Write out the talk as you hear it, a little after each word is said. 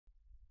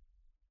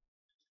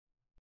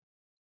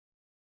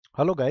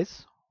Hello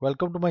guys,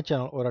 welcome to my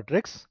channel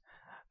Oratrix,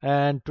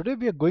 and today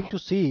we are going to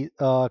see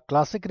a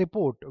classic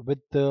report with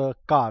the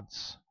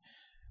cards.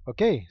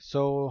 Okay,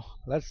 so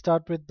let's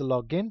start with the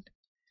login.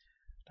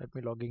 Let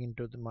me logging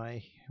into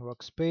my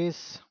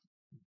workspace.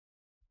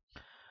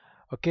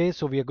 Okay,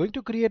 so we are going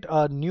to create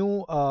a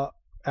new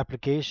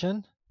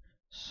application.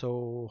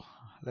 So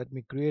let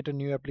me create a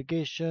new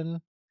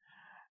application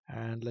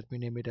and let me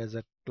name it as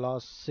a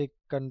classic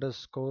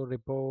underscore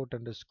report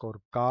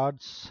underscore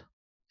cards,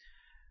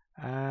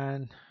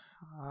 and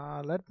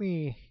let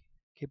me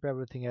keep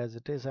everything as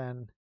it is,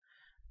 and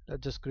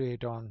let's just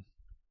click on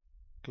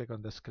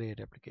this create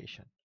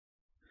application.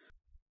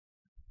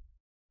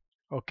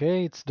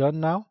 Okay, it's done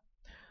now.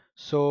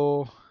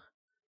 So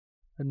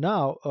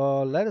now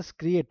let us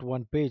create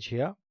one page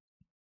here.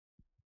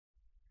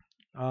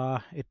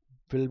 It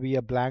will be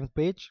a blank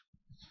page.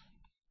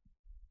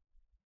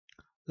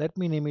 Let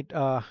me name it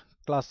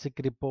classic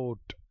report,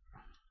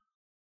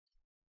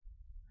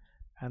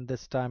 and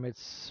this time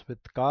it's with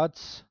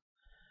cards.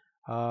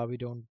 We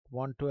don't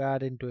want to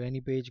add into any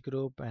page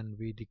group, and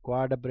we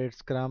require a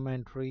breadcrumb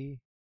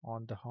entry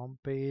on the home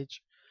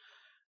page.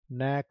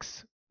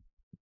 Next,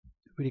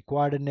 we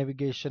require a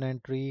navigation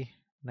entry.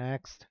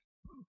 Next,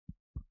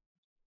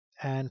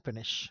 and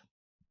finish.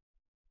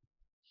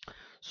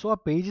 So a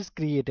page is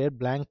created,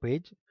 blank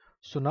page.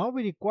 So now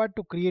we require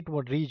to create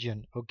one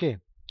region. Okay,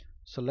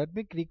 so let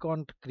me click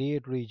on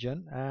create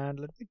region and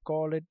let me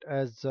call it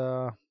as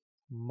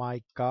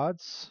my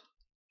cards.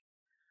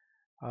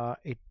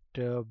 It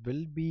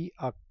will be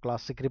a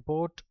classic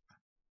report.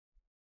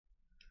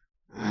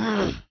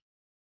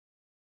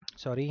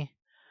 Sorry,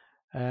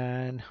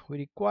 and we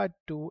require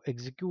to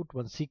execute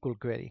one SQL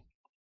query,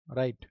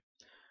 right?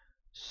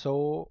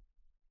 So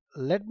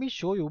let me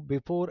show you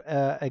before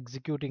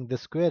executing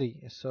this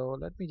query. So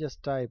let me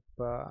just type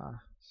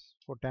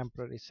for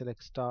temporary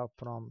select star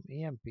from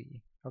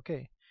EMP.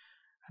 Okay,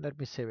 and let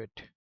me save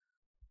it.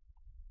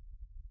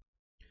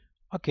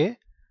 Okay,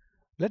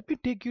 let me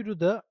take you to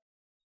the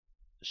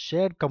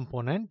shared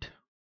component,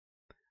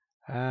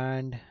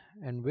 and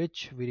in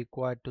which we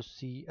require to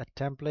see a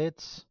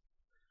templates,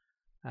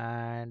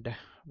 and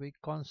we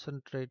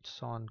concentrate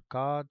on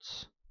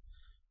cards.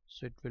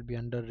 So it will be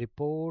under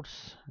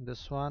reports,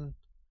 this one.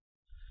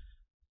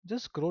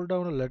 Just scroll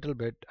down a little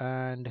bit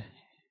and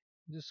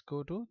just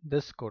go to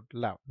this code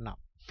now.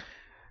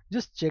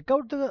 Just check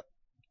out the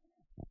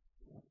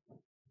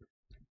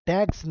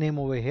tags name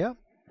over here.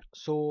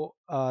 So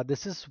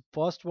this is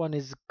first one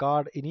is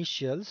card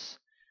initials,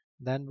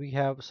 then we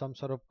have some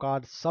sort of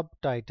card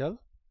subtitle,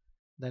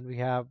 then we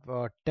have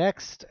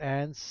text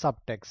and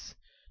subtext.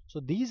 So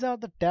these are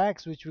the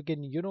tags which we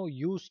can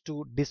use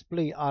to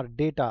display our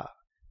data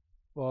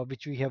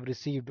which we have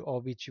received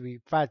or which we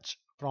fetch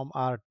from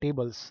our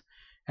tables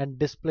and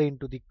display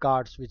into the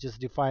cards which is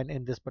defined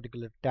in this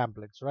particular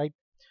templates, right?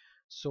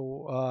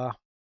 So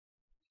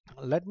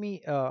let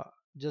me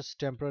just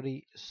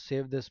temporarily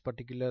save this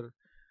particular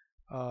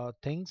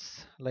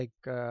things, like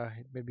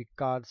it may be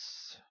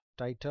cards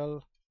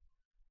title.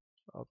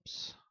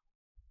 Oops,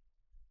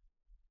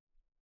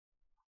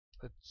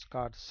 it's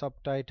card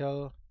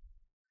subtitle.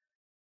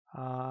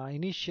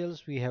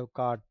 Initials, we have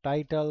card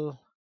title.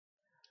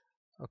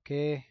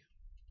 Okay,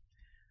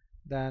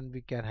 then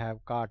we can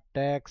have card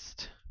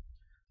text.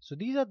 So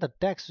these are the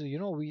text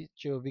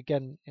which we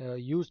can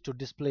use to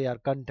display our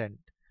content.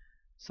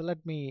 So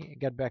let me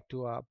get back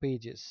to our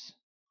pages.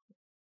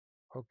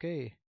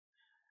 Okay,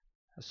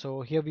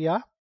 so here we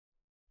are.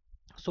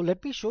 So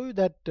let me show you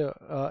that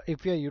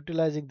if we are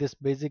utilizing this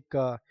basic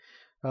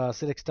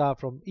select star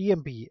from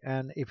EMP,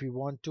 and if you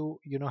want to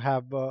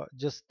have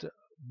just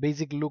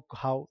basic look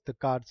how the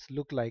cards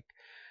look like,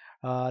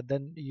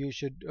 then you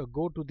should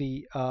go to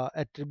the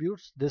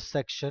attributes, this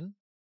section,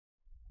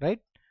 right?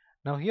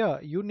 Now here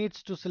you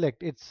needs to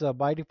select, it's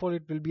by default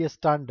it will be a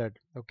standard.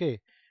 Okay,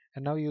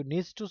 and now you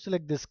needs to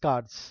select this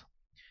cards.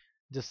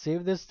 Just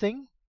save this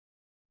thing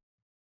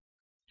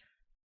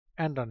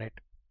and run it.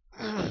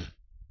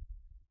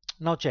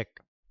 Now check.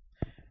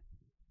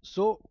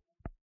 So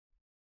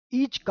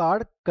each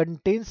card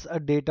contains a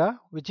data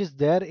which is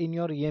there in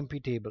your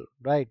EMP table,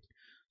 right?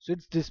 So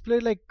it's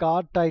displayed like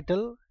card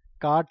title,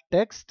 card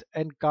text,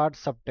 and card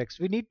subtext.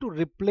 We need to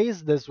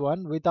replace this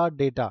one with our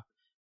data.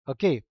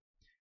 Okay,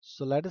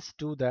 so let us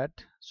do that.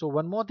 So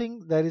one more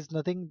thing, there is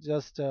nothing,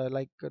 just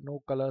like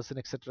no colors and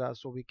etc.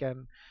 So we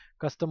can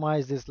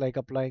customize this, like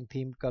applying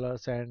theme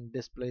colors and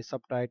display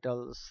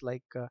subtitles,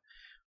 like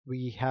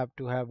we have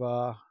to have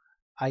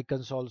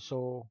icons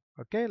also.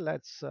 Okay,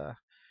 let's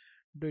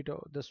do it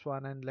this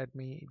one, and let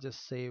me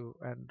just save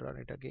and run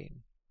it again.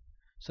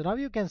 So now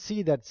you can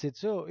see that's it.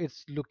 So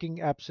it's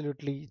looking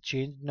absolutely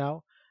changed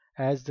now,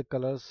 as the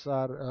colors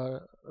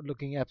are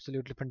looking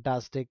absolutely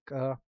fantastic,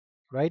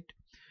 right?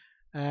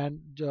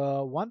 And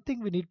one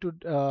thing we need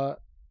to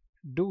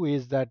do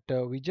is that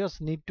we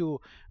just need to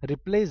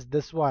replace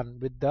this one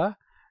with the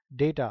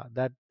data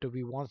that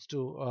we wants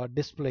to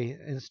display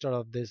instead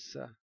of this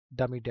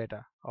dummy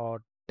data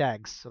or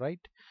tags, right?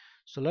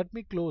 So let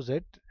me close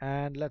it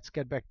and let's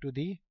get back to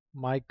the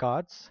my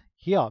cards.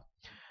 here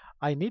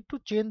I need to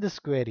change this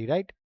query,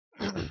 right?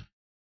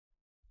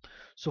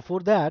 So for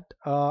that,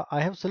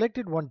 I have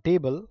selected one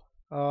table.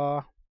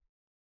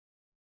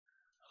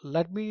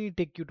 Let me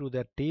take you to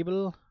that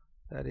table.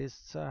 That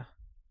is a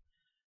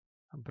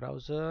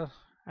browser,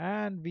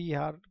 and we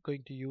are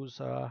going to use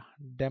a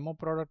demo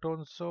product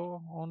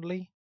also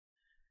only.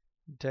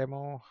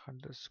 Demo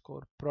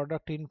underscore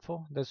product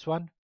info. This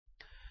one.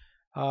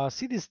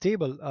 See this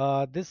table.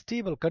 This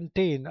table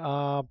contain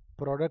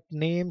product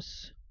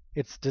names,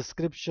 its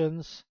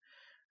descriptions,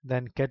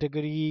 then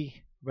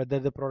category, whether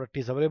the product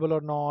is available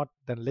or not,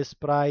 then list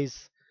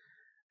price,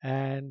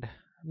 and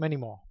many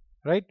more,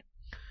 right?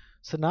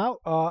 So now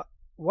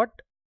what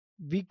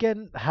we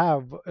can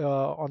have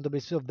on the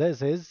basis of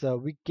this is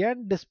we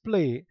can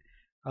display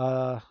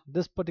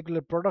this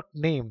particular product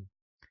name,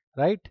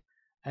 right?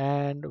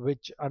 And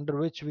which under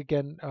which we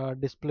can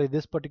display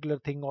this particular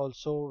thing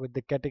also with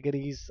the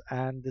categories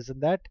and this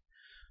and that.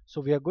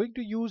 So we are going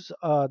to use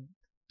a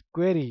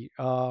query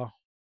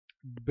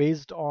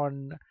based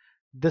on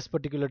this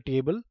particular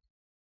table.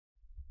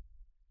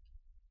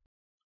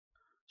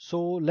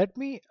 So let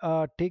me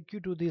take you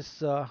to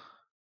this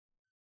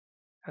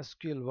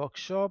SQL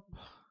workshop,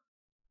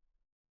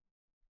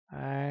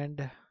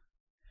 and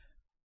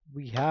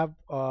we have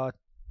a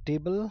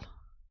table.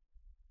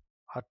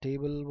 Our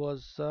table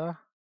was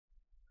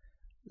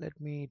let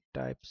me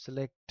type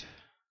select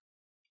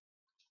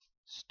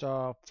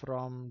star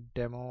from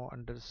demo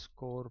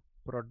underscore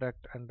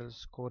product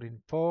underscore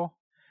info.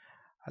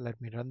 Let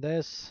me run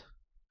this.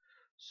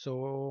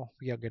 So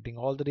we are getting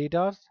all the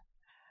data,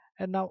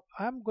 and now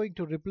I'm going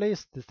to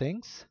replace the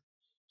things.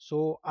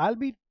 So I'll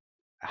be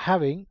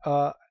having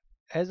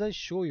as I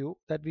show you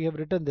that we have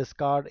written this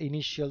card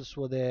initials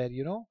were there,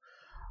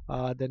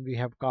 then we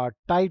have card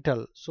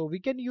title, so we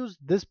can use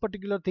this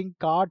particular thing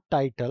card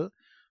title.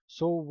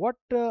 So what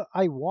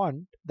I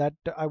want that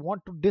I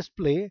want to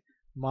display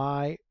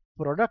my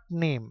product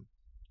name,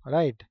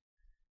 right,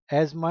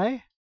 as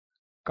my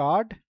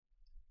card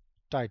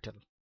title.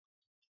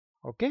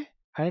 Okay,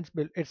 and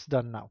it's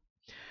done now.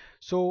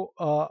 So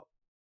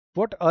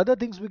what other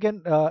things we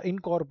can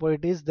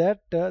incorporate is that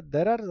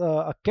there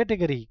are a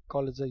category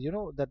called as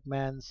that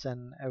men's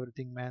and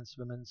everything, men's,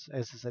 women's,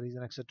 accessories,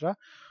 and etc.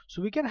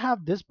 So we can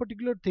have this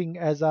particular thing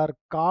as our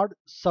card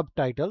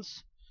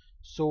subtitles.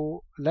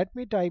 So let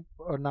me type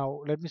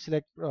now let me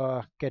select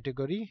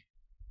category,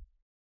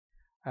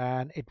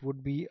 and it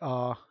would be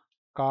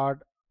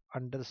card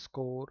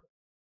underscore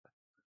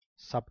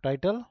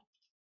subtitle.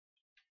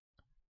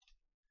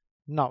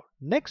 Now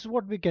next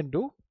what we can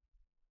do,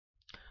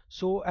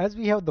 so as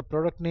we have the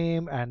product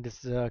name and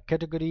this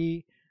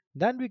category,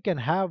 then we can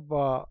have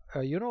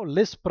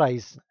list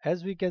price.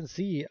 As we can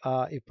see,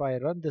 if I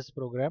run this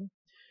program,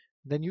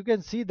 then you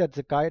can see that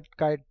the card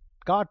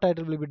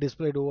title will be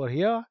displayed over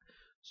here.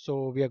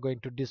 So we are going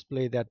to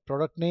display that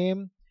product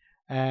name,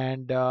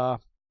 and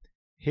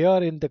here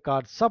in the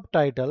card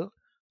subtitle,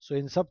 so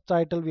in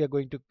subtitle we are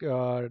going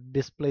to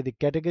display the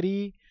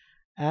category,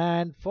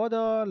 and for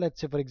the,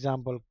 let's say for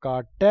example,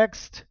 card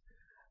text.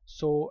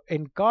 So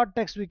in card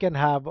text we can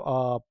have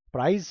a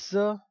price,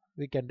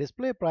 we can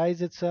display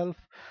price itself.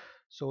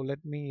 So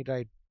let me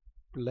write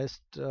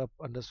list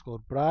underscore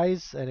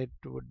price, and it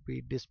would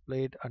be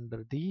displayed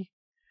under the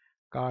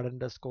card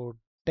underscore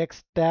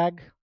text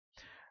tag.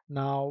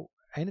 Now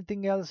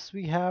anything else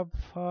we have,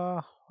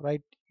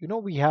 right,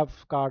 we have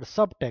card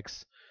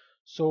subtext.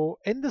 So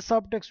in the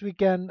subtext we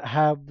can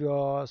have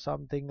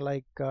something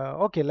like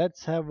okay,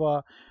 let's have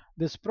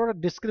this product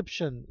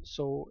description.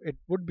 So it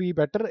would be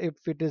better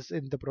if it is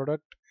in the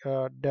product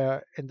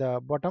in the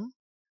bottom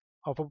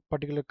of a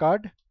particular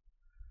card.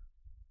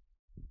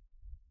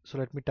 So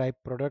let me type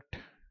product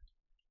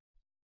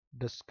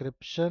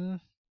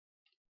description.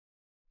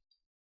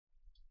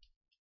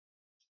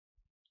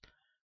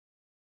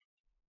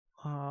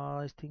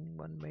 I think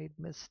one made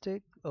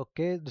mistake.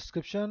 Okay,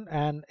 description,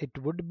 and it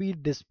would be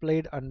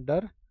displayed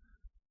under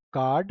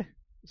card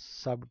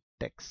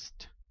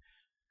subtext.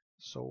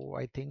 So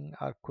I think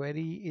our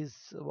query is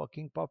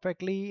working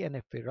perfectly, and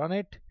if we run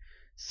it,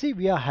 see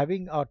we are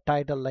having a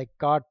title like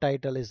card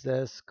title is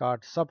this,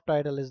 card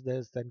subtitle is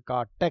this, then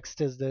card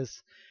text is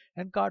this,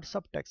 and card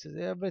subtext is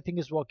everything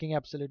is working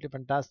absolutely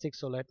fantastic.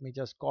 So let me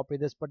just copy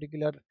this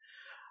particular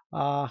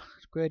uh,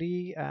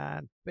 query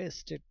and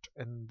paste it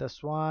in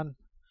this one.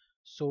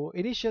 So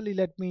initially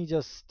let me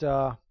just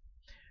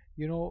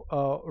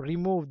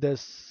remove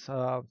this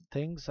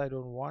things. I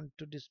don't want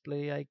to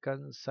display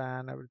icons,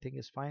 and everything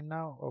is fine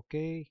now.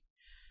 Okay,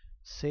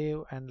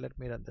 save, and let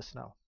me run this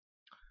now.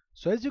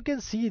 So as you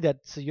can see that,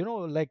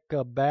 like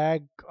a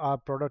bag, our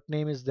product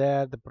name is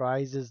there, the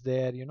price is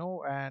there,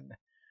 and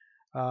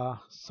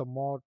some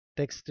more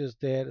text is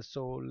there.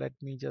 So let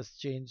me just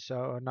change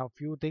now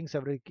few things.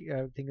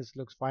 Everything is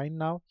looks fine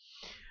now,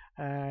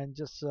 and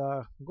just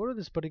go to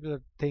this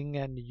particular thing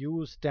and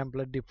use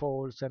template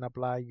defaults and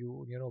apply.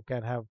 You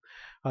can have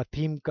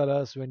theme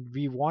colors when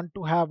we want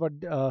to have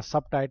a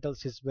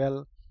subtitles as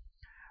well.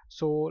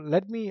 So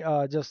let me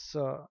just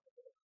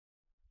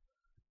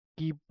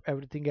keep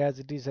everything as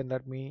it is and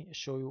let me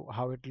show you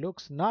how it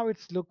looks. Now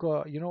it's look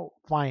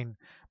fine,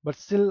 but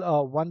still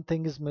one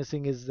thing is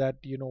missing is that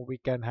we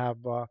can have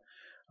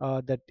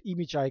that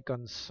image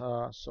icons.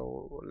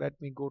 So let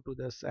me go to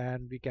this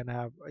and we can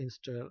have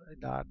install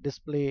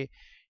display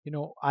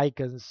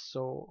icons.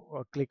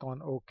 So click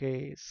on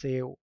OK,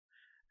 save,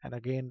 and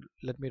again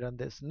let me run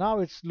this. Now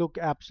it's look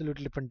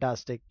absolutely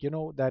fantastic,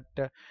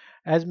 that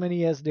as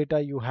many as data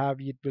you have,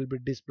 it will be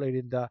displayed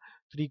in the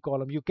three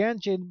column. You can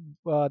change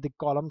the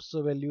columns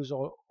values,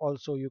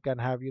 also you can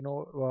have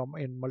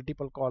in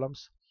multiple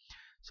columns.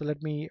 So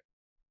let me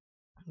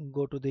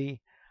go to the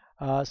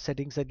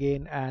settings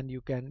again, and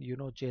you can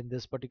change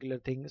this particular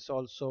things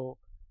also,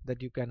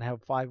 that you can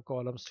have five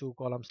columns, two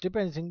columns,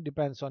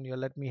 depends on your.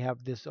 Let me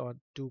have this on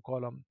two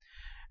column,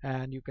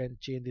 and you can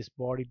change this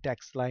body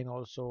text line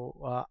also.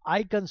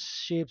 Icon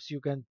shapes, you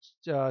can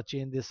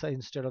change this.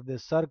 Instead of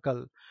this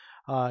circle,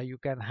 you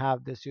can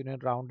have this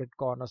rounded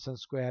corners and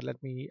square.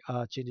 Let me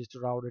change it to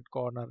rounded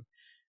corner.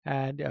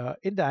 And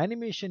in the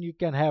animation you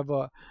can have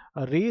a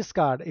raise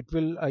card. It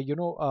will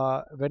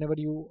whenever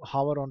you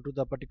hover onto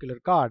the particular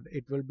card,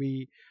 it will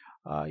be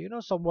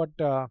somewhat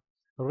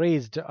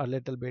raised a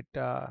little bit,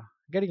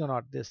 getting or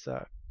not this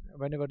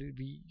whenever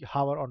we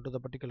hover onto the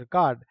particular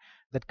card,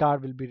 that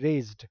card will be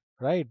raised,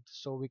 right?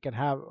 So we can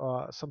have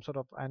some sort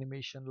of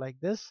animation like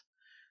this.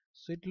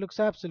 So it looks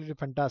absolutely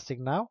fantastic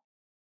now.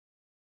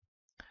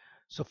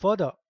 So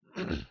further,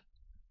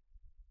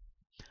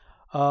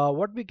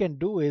 what we can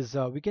do is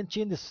we can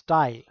change the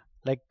style.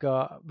 Like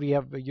we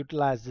have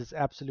utilized this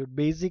absolute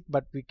basic,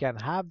 but we can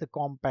have the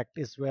compact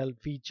as well,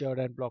 featured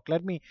and block.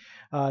 Let me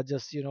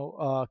just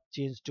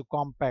change to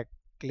compact.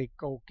 Click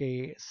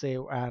OK,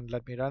 save, and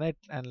let me run it,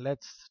 and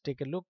let's take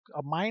a look.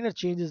 A minor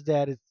changes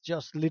there, it's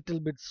just little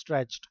bit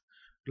stretched,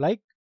 like.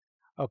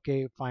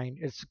 Okay, fine.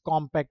 It's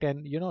compact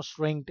and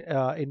shrinked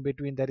in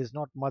between. There is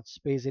not much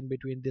space in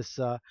between this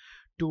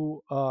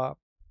two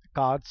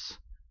cards.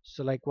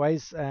 So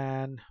likewise,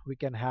 and we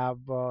can have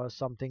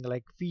something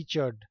like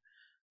featured.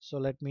 So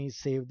let me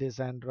save this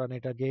and run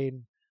it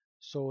again.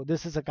 So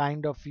this is a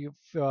kind of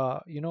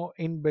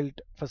inbuilt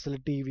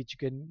facility which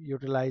you can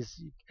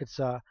utilize. It's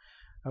a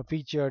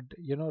featured,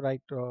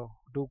 right,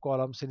 two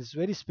columns, and it's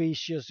very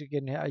spacious. You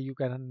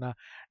can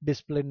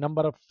display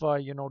number of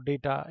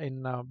data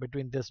in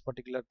between this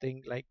particular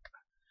thing, like.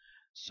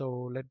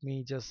 So let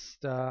me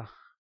just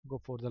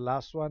go for the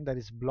last one, that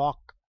is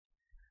block,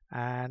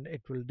 and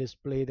it will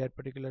display that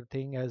particular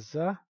thing as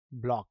a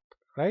block,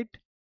 right?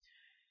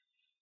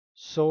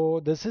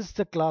 So this is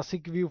the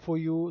classic view for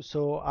you.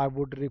 So I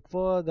would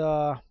refer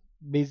the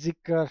basic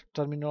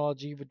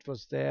terminology which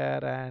was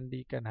there, and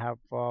you can have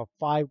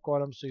five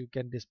columns, so you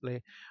can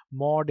display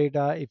more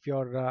data. If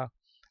your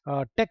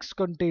text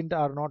content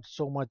are not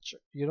so much,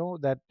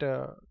 that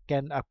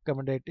can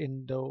accommodate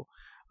in the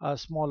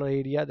smaller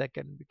area, that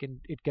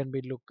it can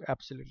be look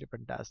absolutely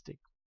fantastic.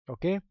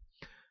 Okay,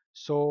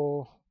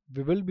 so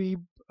we will be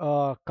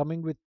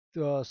coming with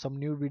some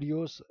new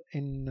videos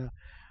in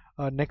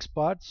next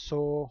part.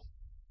 So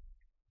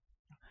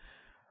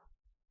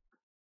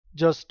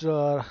just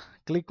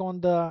click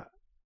on the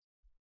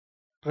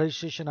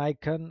registration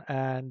icon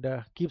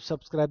and keep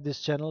subscribe this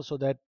channel, so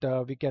that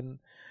we can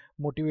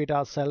motivate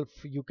ourselves.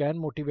 You can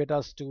motivate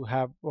us to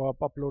have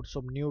upload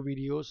some new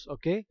videos.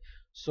 Okay,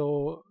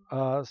 so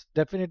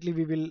definitely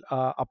we will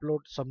upload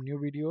some new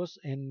videos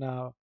in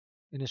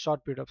a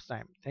short period of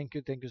time. Thank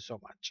you so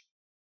much.